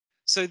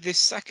So this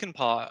second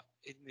part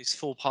in this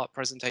four-part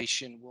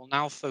presentation will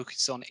now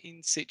focus on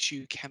in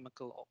situ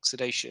chemical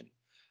oxidation,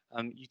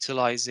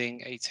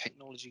 utilizing a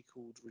technology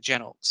called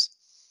Regenox.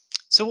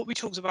 So what we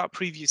talked about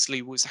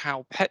previously was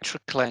how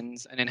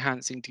PetroCleanse, an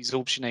enhancing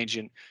desorption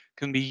agent,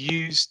 can be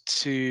used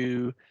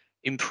to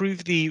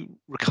improve the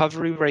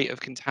recovery rate of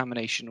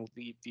contamination or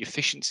the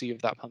efficiency of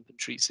that pump and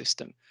treat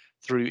system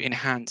through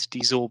enhanced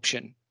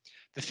desorption.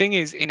 The thing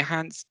is,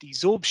 enhanced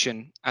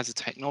desorption as a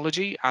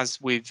technology, as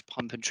with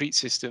pump and treat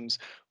systems,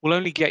 will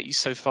only get you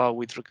so far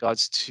with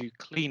regards to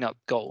cleanup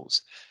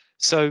goals.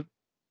 So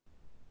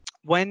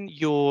when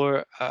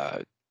your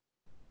pump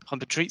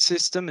and treat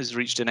system has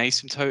reached an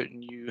asymptote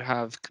and you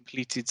have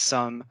completed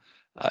some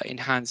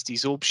enhanced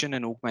desorption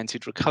and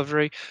augmented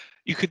recovery,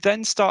 you could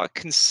then start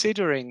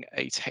considering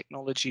a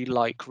technology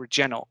like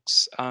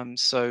Regenox.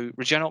 So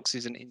Regenox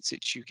is an in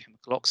situ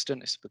chemical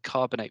oxidant. It's a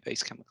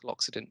bicarbonate-based chemical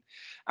oxidant.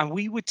 And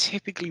we would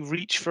typically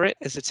reach for it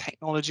as a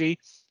technology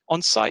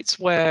on sites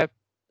where,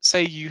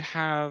 say, you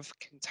have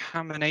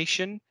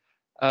contamination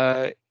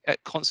at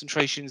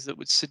concentrations that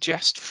would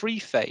suggest free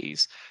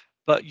phase,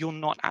 but you're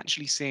not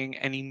actually seeing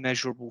any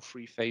measurable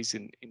free phase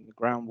in the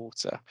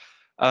groundwater.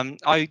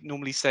 I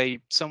normally say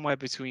somewhere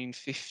between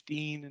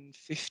 15 and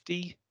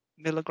 50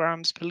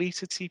 milligrams per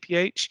litre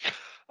TPH.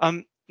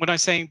 When I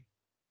say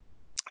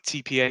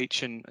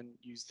TPH and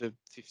use the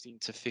 15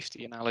 to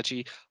 50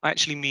 analogy, I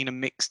actually mean a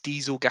mixed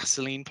diesel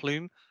gasoline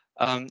plume.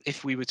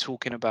 If we were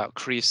talking about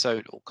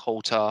creosote or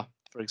coal tar,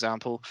 for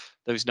example,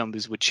 those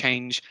numbers would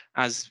change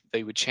as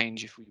they would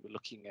change if we were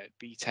looking at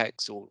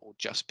BTEX or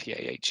just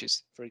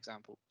PAHs, for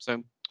example.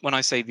 So when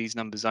I say these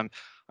numbers, I'm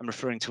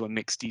referring to a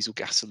mixed diesel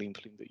gasoline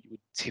plume that you would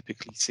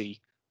typically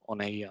see on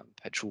a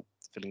petrol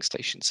filling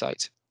station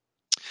site.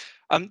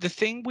 The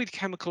thing with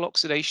chemical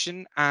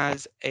oxidation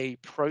as a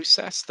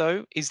process,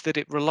 though, is that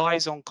it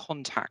relies on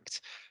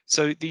contact.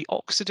 So the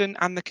oxidant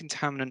and the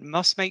contaminant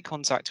must make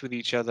contact with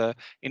each other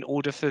in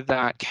order for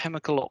that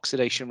chemical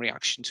oxidation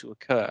reaction to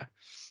occur.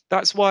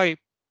 That's why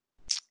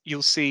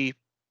you'll see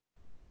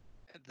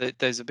that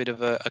there's a bit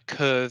of a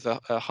curve,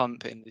 a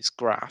hump in this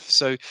graph.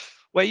 So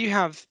where you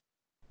have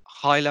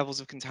high levels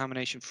of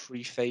contamination,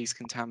 free phase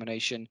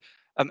contamination,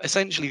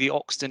 essentially the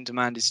oxidant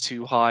demand is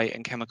too high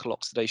and chemical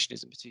oxidation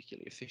isn't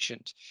particularly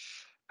efficient.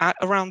 At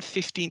around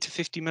 15 to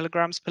 50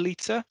 milligrams per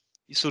litre,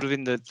 you're sort of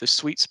in the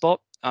sweet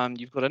spot.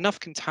 You've got enough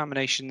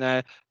contamination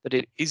there that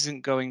it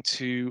isn't going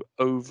to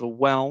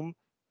overwhelm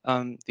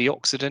the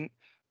oxidant,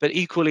 but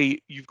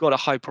equally you've got a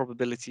high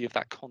probability of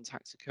that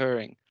contact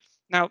occurring.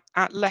 Now,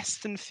 at less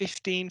than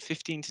 15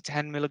 to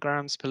 10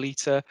 milligrams per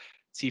litre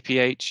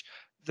TPH,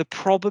 the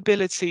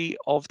probability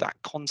of that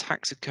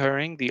contact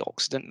occurring, the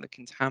oxidant and the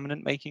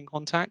contaminant making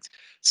contact,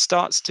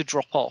 starts to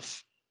drop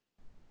off.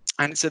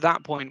 And it's at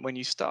that point when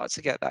you start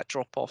to get that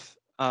drop off,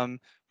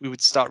 we would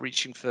start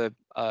reaching for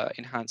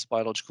enhanced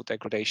biological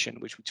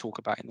degradation, which we talk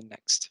about in the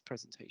next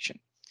presentation.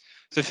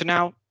 So for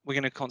now, we're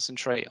going to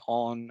concentrate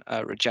on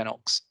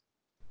Regenox.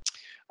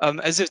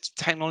 As a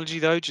technology,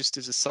 though, just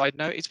as a side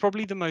note, it's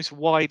probably the most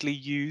widely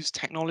used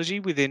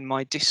technology within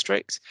my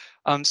district.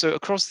 So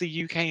across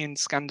the UK and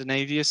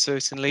Scandinavia,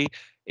 certainly,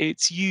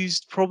 it's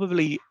used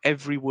probably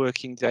every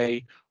working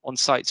day on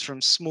sites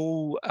from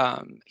small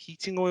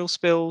heating oil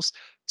spills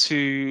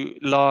to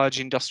large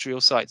industrial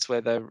sites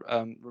where they're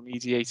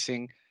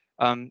remediating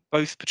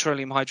both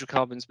petroleum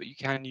hydrocarbons, but you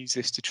can use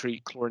this to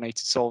treat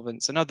chlorinated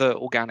solvents and other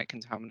organic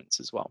contaminants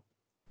as well.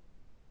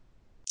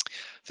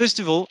 First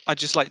of all, I'd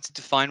just like to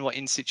define what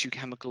in situ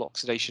chemical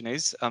oxidation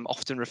is,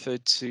 often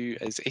referred to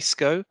as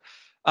ISCO.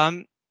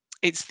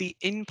 It's the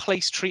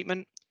in-place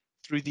treatment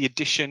through the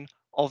addition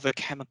of a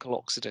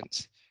chemical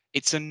oxidant.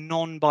 It's a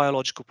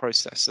non-biological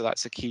process, so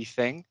that's a key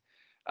thing.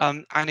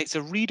 And it's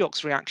a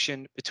redox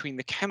reaction between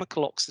the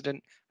chemical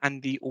oxidant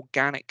and the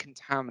organic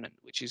contaminant,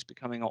 which is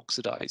becoming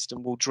oxidized.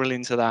 And we'll drill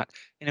into that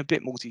in a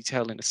bit more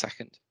detail in a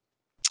second.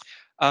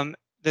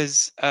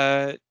 There's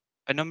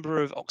a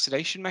number of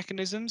oxidation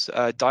mechanisms,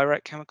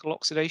 direct chemical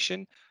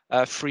oxidation,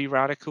 free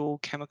radical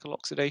chemical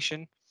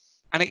oxidation,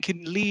 and it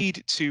can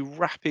lead to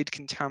rapid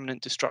contaminant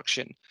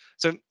destruction.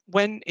 So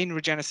when in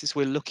Regenesis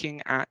we're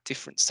looking at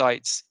different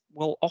sites,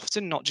 we'll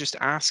often not just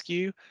ask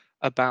you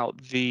about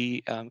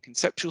the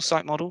conceptual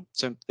site model,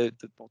 so the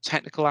more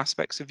technical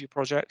aspects of your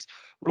project.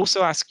 We'll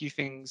also ask you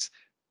things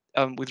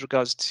with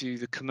regards to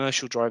the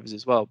commercial drivers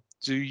as well.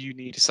 Do you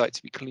need a site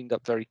to be cleaned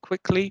up very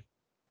quickly?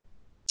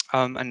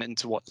 And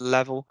to what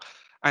level?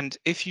 And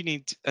if you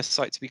need a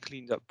site to be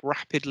cleaned up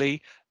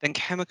rapidly, then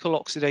chemical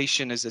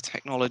oxidation as a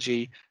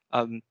technology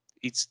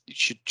it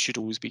should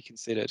always be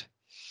considered.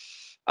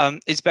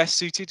 It's best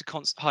suited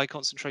to high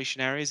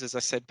concentration areas. As I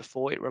said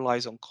before, it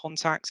relies on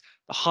contact.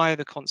 The higher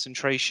the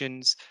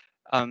concentrations,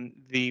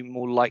 the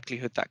more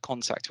likelihood that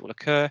contact will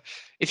occur.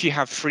 If you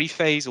have free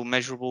phase or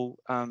measurable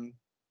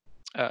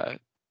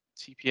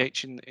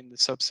TPH in the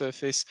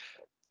subsurface,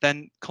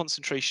 then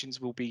concentrations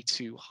will be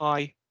too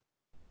high.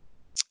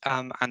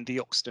 And the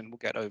oxidant will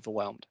get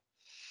overwhelmed.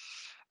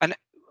 And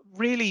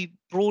really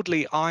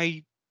broadly,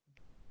 I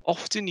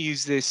often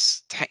use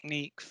this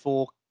technique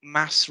for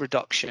mass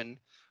reduction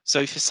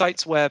So for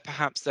sites where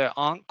perhaps there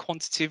aren't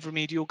quantitative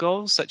remedial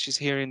goals, such as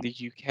here in the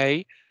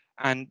UK,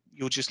 and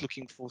you're just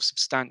looking for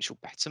substantial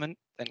betterment,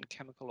 then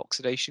chemical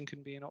oxidation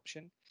can be an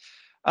option.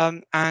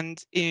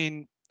 And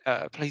in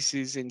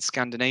places in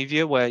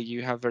Scandinavia where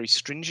you have very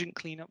stringent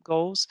cleanup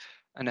goals,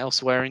 and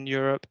elsewhere in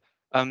Europe,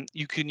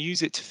 you can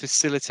use it to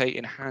facilitate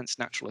enhanced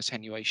natural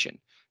attenuation.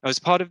 Now, as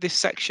part of this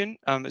section,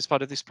 as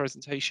part of this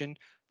presentation,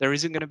 there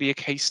isn't going to be a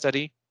case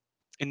study.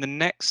 In the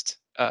next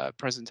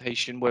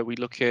presentation, where we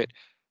look at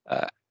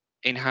uh,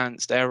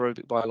 enhanced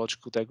aerobic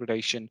biological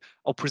degradation,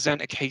 I'll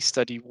present a case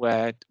study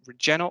where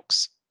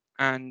Regenox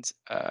and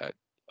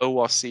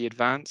ORC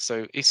Advanced,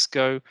 so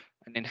ISCO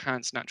and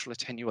Enhanced Natural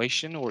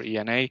Attenuation, or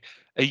ENA,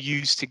 are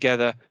used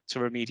together to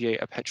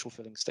remediate a petrol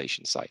filling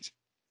station site.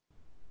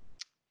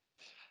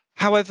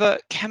 However,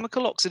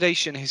 chemical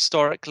oxidation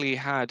historically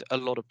had a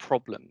lot of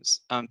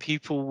problems.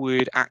 People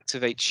would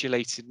activate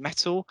chelated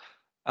metal,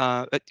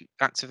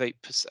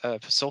 activate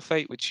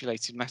persulfate with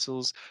chelated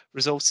metals,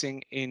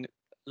 resulting in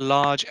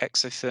large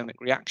exothermic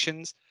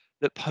reactions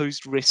that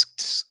posed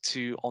risks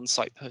to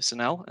on-site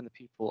personnel and the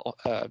people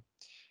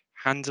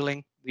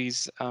handling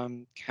these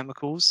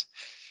chemicals.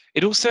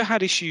 It also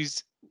had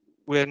issues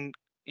when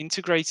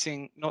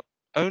integrating not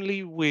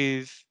only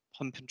with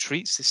pump and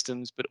treat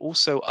systems, but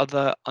also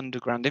other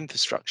underground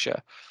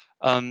infrastructure,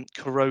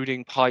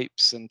 corroding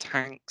pipes and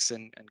tanks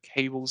and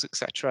cables,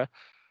 etc.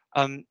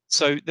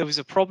 So there was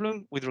a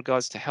problem with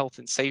regards to health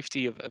and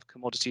safety of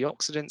commodity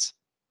oxidants.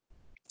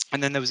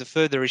 And then there was a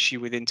further issue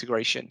with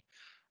integration.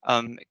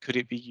 Could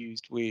it be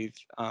used with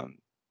pump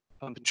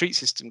and treat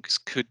systems?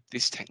 Could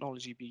this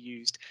technology be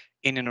used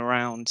in and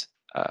around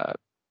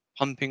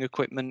pumping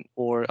equipment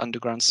or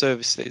underground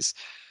services?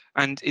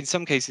 And in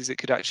some cases, it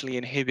could actually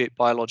inhibit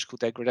biological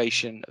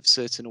degradation of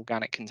certain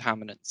organic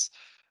contaminants.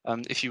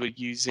 If you were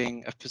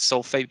using a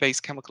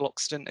sulfate-based chemical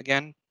oxidant,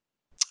 again,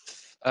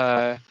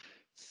 uh,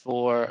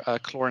 for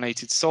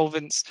chlorinated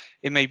solvents,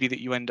 it may be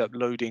that you end up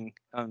loading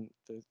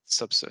the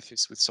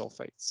subsurface with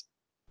sulfates.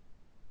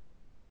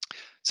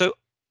 So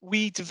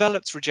we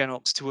developed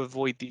Regenox to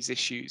avoid these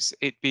issues,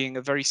 it being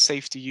a very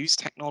safe to use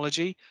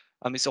technology.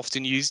 It's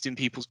often used in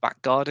people's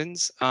back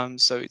gardens,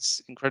 so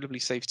it's incredibly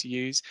safe to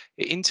use.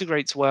 It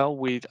integrates well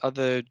with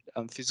other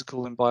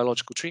physical and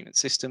biological treatment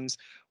systems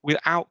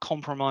without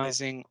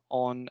compromising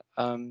on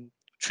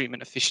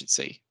treatment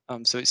efficiency.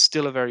 So it's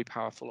still a very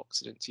powerful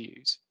oxidant to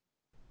use.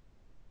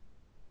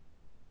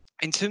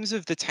 In terms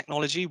of the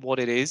technology, what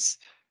it is,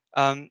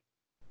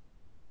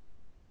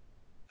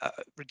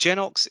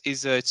 Regenox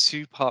is a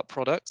two-part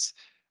product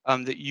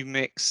that you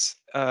mix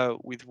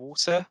with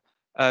water.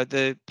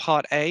 The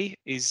part A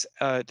is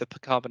the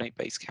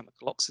percarbonate-based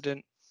chemical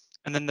oxidant,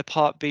 and then the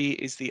part B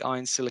is the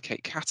iron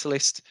silicate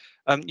catalyst.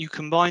 You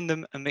combine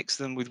them and mix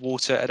them with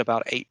water at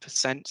about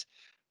 8%.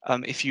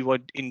 If you are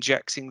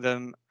injecting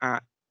them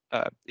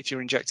if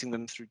you're injecting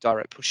them through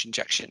direct push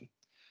injection.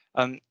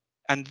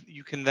 And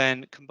you can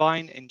then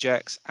combine,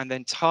 inject, and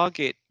then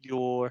target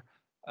your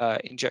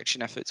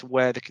injection efforts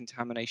where the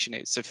contamination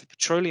is. So for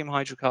petroleum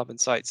hydrocarbon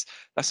sites,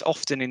 that's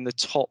often in the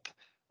top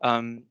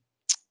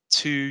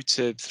 2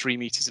 to 3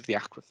 meters of the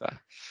aquifer.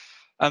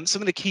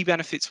 Some of the key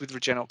benefits with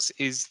Regenox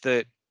is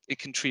that it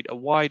can treat a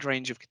wide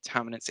range of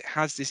contaminants. It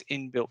has this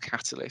inbuilt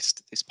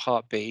catalyst, this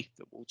part B,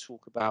 that we'll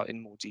talk about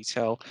in more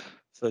detail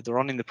further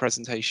on in the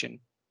presentation.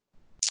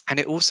 And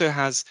it also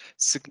has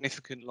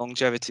significant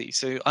longevity.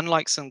 So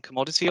unlike some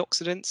commodity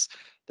oxidants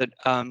that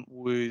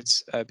would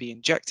be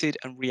injected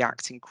and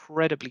react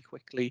incredibly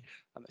quickly,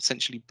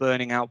 essentially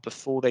burning out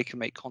before they can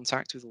make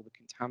contact with all the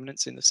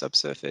contaminants in the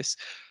subsurface,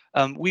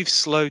 we've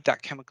slowed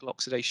that chemical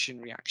oxidation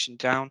reaction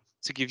down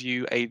to give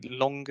you a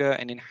longer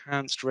and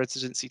enhanced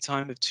residency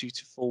time of 2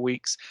 to 4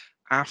 weeks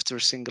after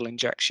a single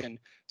injection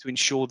to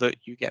ensure that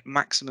you get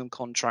maximum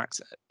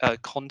contact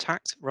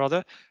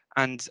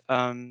and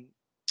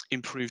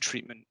improved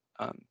treatment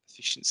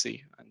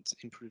efficiency and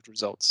improved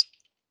results.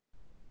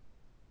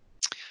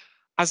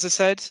 As I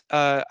said,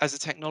 as a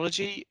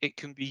technology, it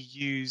can be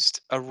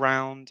used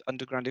around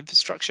underground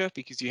infrastructure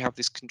because you have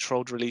this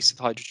controlled release of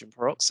hydrogen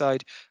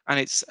peroxide and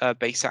it's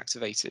base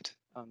activated.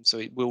 So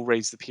it will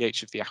raise the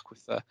pH of the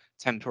aquifer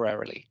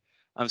temporarily.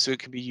 So it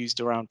can be used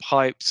around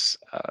pipes,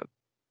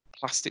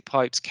 plastic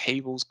pipes,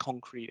 cables,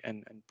 concrete,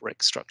 and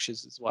brick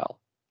structures as well.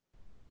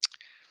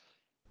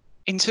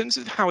 In terms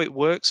of how it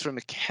works from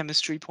a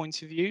chemistry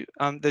point of view,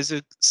 there's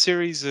a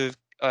series of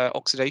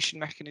oxidation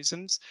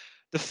mechanisms.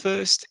 The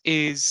first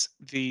is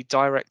the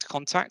direct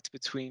contact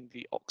between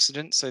the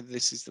oxidant, so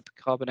this is the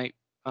bicarbonate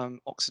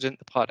oxidant,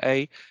 the part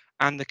A,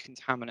 and the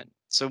contaminant.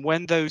 So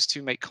when those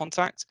two make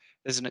contact,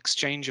 there's an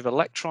exchange of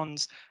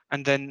electrons,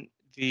 and then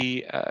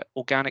the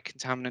organic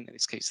contaminant, in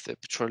this case the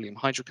petroleum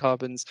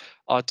hydrocarbons,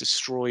 are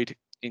destroyed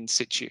in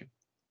situ.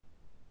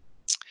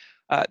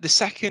 The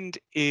second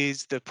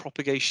is the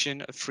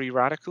propagation of free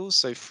radicals,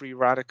 so free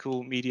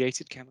radical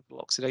mediated chemical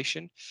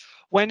oxidation.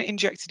 When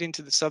injected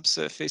into the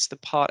subsurface, the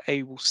part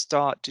A will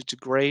start to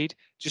degrade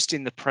just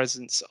in the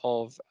presence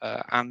of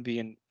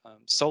ambient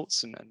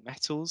salts and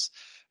metals.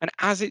 And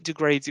as it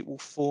degrades, it will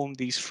form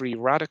these free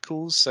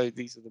radicals. So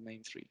these are the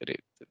main three that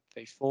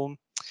they form.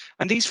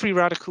 And these free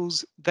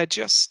radicals, they're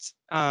just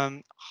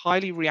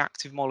highly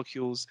reactive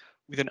molecules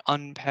with an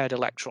unpaired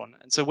electron.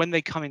 And so when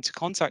they come into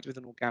contact with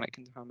an organic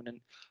contaminant,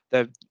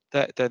 they're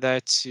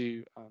there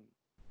to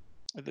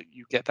that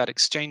you get that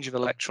exchange of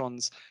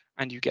electrons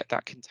and you get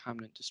that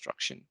contaminant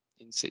destruction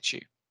in situ.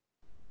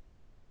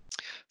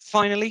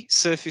 Finally,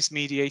 surface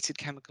mediated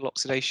chemical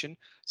oxidation.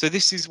 So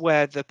this is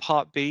where the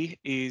part B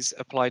is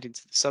applied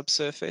into the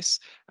subsurface,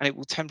 and it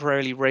will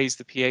temporarily raise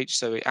the pH.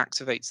 So it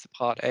activates the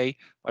part A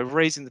by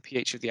raising the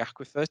pH of the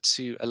aquifer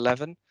to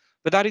 11,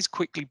 but that is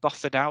quickly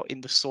buffered out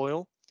in the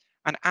soil.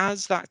 And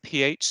as that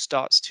pH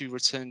starts to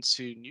return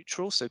to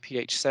neutral, so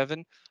pH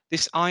 7,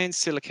 this iron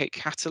silicate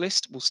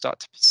catalyst will start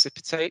to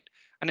precipitate,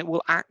 and it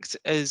will act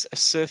as a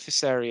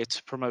surface area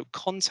to promote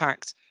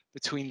contact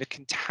between the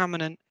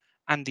contaminant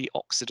and the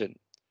oxidant.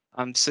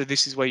 So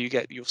this is where you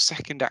get your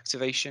second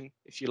activation,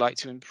 if you like,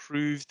 to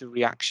improve the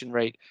reaction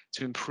rate,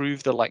 to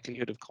improve the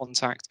likelihood of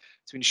contact,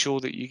 to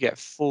ensure that you get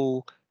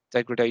full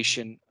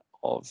degradation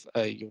of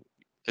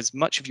as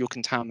much of your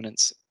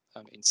contaminants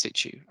in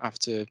situ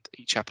after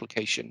each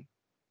application.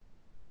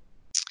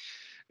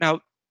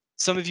 Now,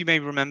 some of you may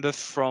remember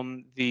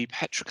from the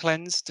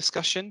PetroCleanse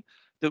discussion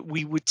that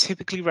we would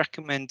typically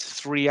recommend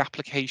 3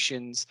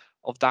 applications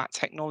of that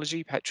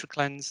technology,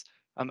 PetroCleanse,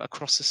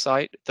 across the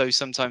site, though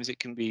sometimes it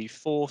can be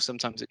 4,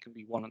 sometimes it can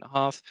be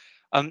 1.5.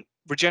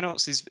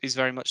 Regenox is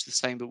very much the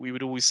same, but we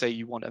would always say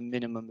you want a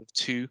minimum of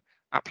 2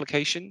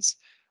 applications.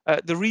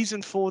 The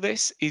reason for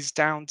this is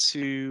down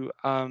to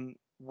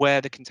where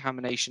the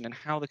contamination and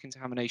how the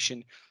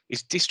contamination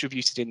is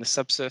distributed in the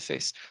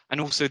subsurface,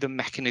 and also the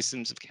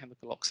mechanisms of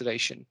chemical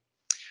oxidation.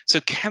 So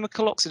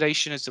chemical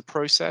oxidation as a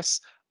process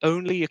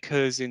only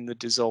occurs in the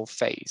dissolve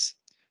phase.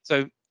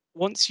 So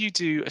once you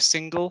do a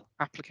single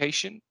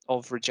application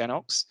of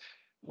Regenox,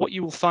 what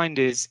you will find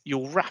is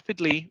you'll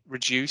rapidly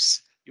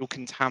reduce your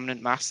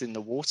contaminant mass in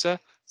the water.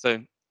 So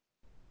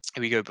here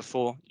we go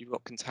before, you've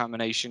got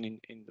contamination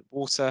in the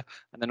water,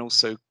 and then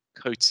also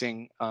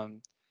coating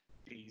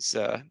these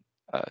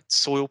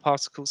soil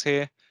particles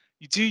here.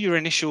 You do your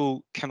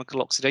initial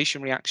chemical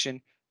oxidation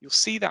reaction, you'll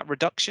see that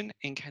reduction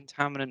in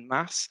contaminant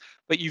mass,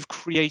 but you've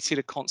created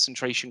a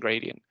concentration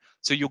gradient.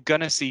 So you're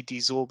going to see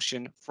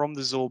desorption from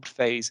the sorbed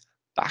phase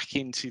back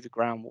into the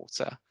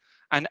groundwater.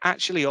 And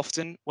actually,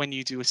 often when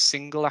you do a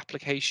single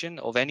application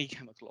of any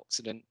chemical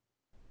oxidant,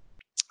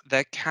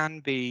 there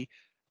can be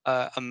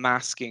a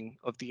masking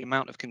of the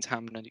amount of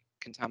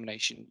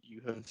contamination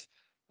you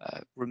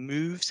have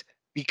removed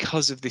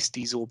because of this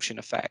desorption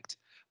effect.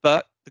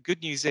 But the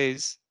good news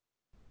is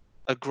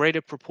a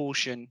greater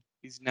proportion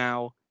is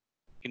now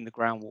in the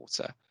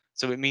groundwater.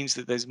 So it means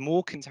that there's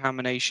more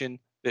contamination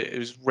that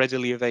is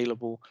readily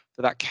available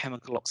for that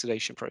chemical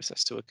oxidation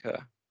process to occur.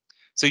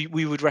 So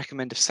we would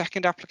recommend a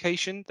second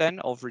application then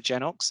of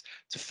Regenox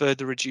to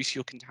further reduce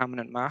your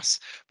contaminant mass,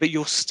 but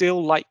you're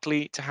still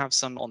likely to have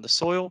some on the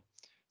soil.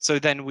 So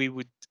then we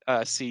would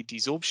see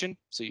desorption.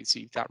 So you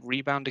see that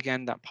rebound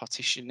again, that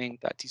partitioning,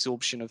 that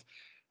desorption of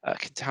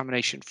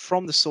contamination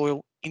from the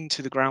soil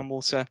into the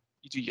groundwater.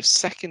 You do your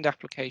second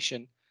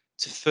application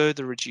to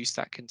further reduce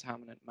that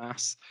contaminant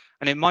mass.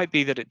 And it might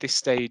be that at this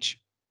stage,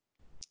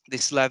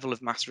 this level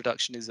of mass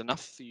reduction is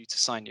enough for you to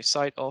sign your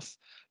site off.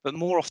 But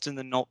more often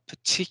than not,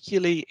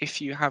 particularly if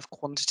you have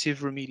quantitative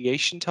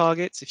remediation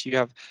targets, if you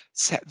have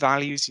set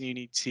values you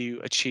need to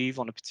achieve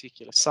on a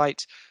particular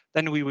site,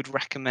 then we would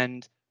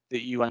recommend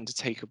that you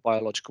undertake a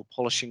biological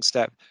polishing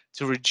step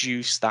to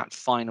reduce that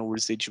final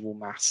residual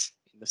mass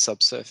in the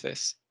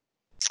subsurface.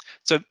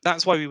 So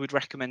that's why we would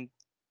recommend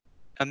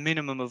a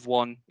minimum of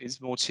 1 is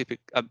more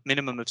typical, a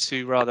minimum of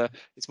 2 rather,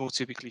 is more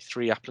typically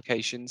 3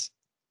 applications.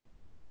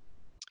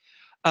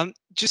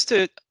 Just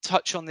to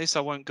touch on this, I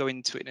won't go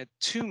into it in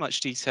too much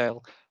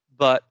detail,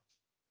 but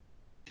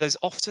there's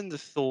often the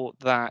thought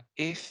that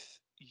if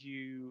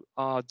you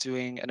are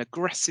doing an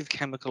aggressive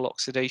chemical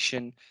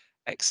oxidation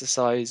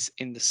exercise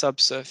in the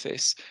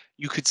subsurface,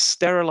 you could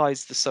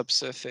sterilize the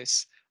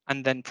subsurface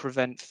and then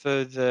prevent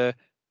further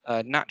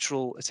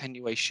natural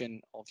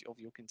attenuation of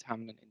your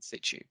contaminant in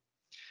situ.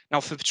 Now,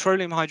 for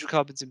petroleum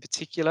hydrocarbons in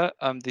particular,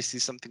 this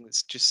is something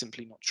that's just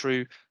simply not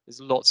true. There's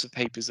lots of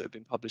papers that have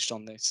been published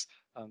on this,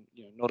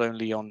 not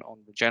only on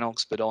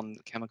Regenox, but on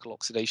chemical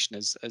oxidation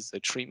as a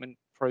treatment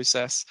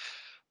process.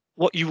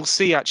 What you will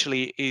see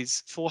actually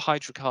is for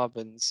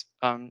hydrocarbons,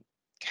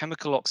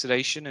 chemical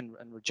oxidation and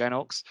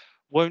Regenox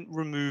won't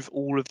remove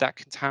all of that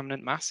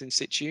contaminant mass in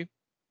situ.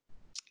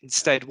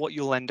 Instead, what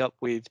you'll end up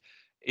with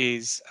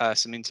is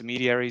some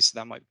intermediaries. So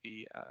that might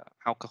be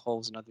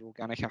alcohols and other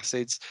organic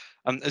acids,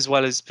 as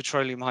well as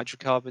petroleum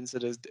hydrocarbons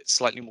that are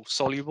slightly more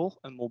soluble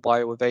and more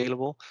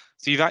bioavailable.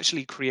 So you've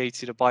actually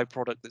created a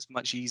byproduct that's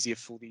much easier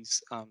for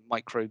these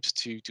microbes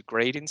to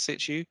degrade in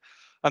situ.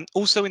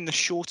 Also, in the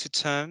shorter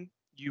term,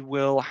 you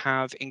will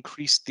have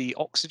increased the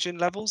oxygen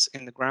levels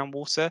in the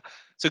groundwater,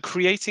 so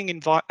creating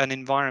an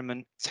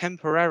environment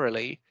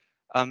temporarily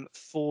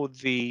for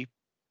the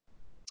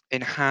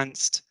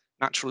enhanced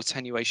natural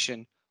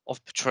attenuation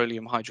of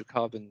petroleum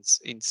hydrocarbons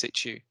in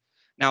situ.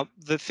 Now,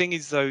 the thing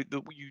is, though,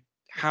 that you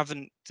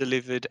haven't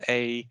delivered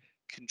a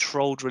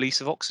controlled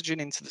release of oxygen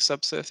into the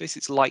subsurface.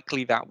 It's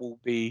likely that will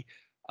be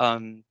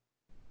um,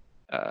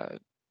 uh,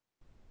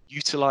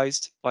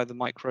 utilized by the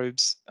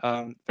microbes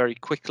very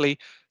quickly.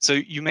 So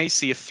you may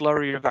see a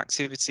flurry of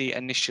activity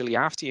initially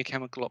after your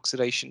chemical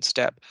oxidation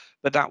step,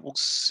 but that will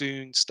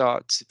soon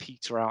start to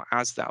peter out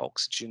as that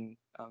oxygen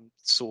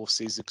source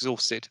is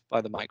exhausted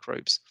by the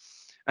microbes.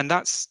 And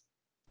that's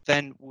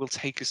then will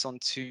take us on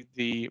to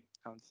the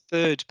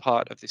third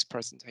part of this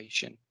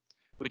presentation,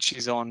 which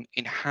is on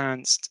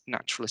enhanced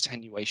natural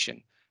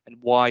attenuation and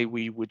why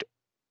we would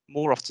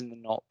more often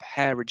than not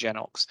pair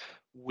Regenox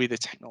with a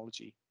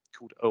technology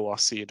called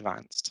ORC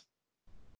Advanced.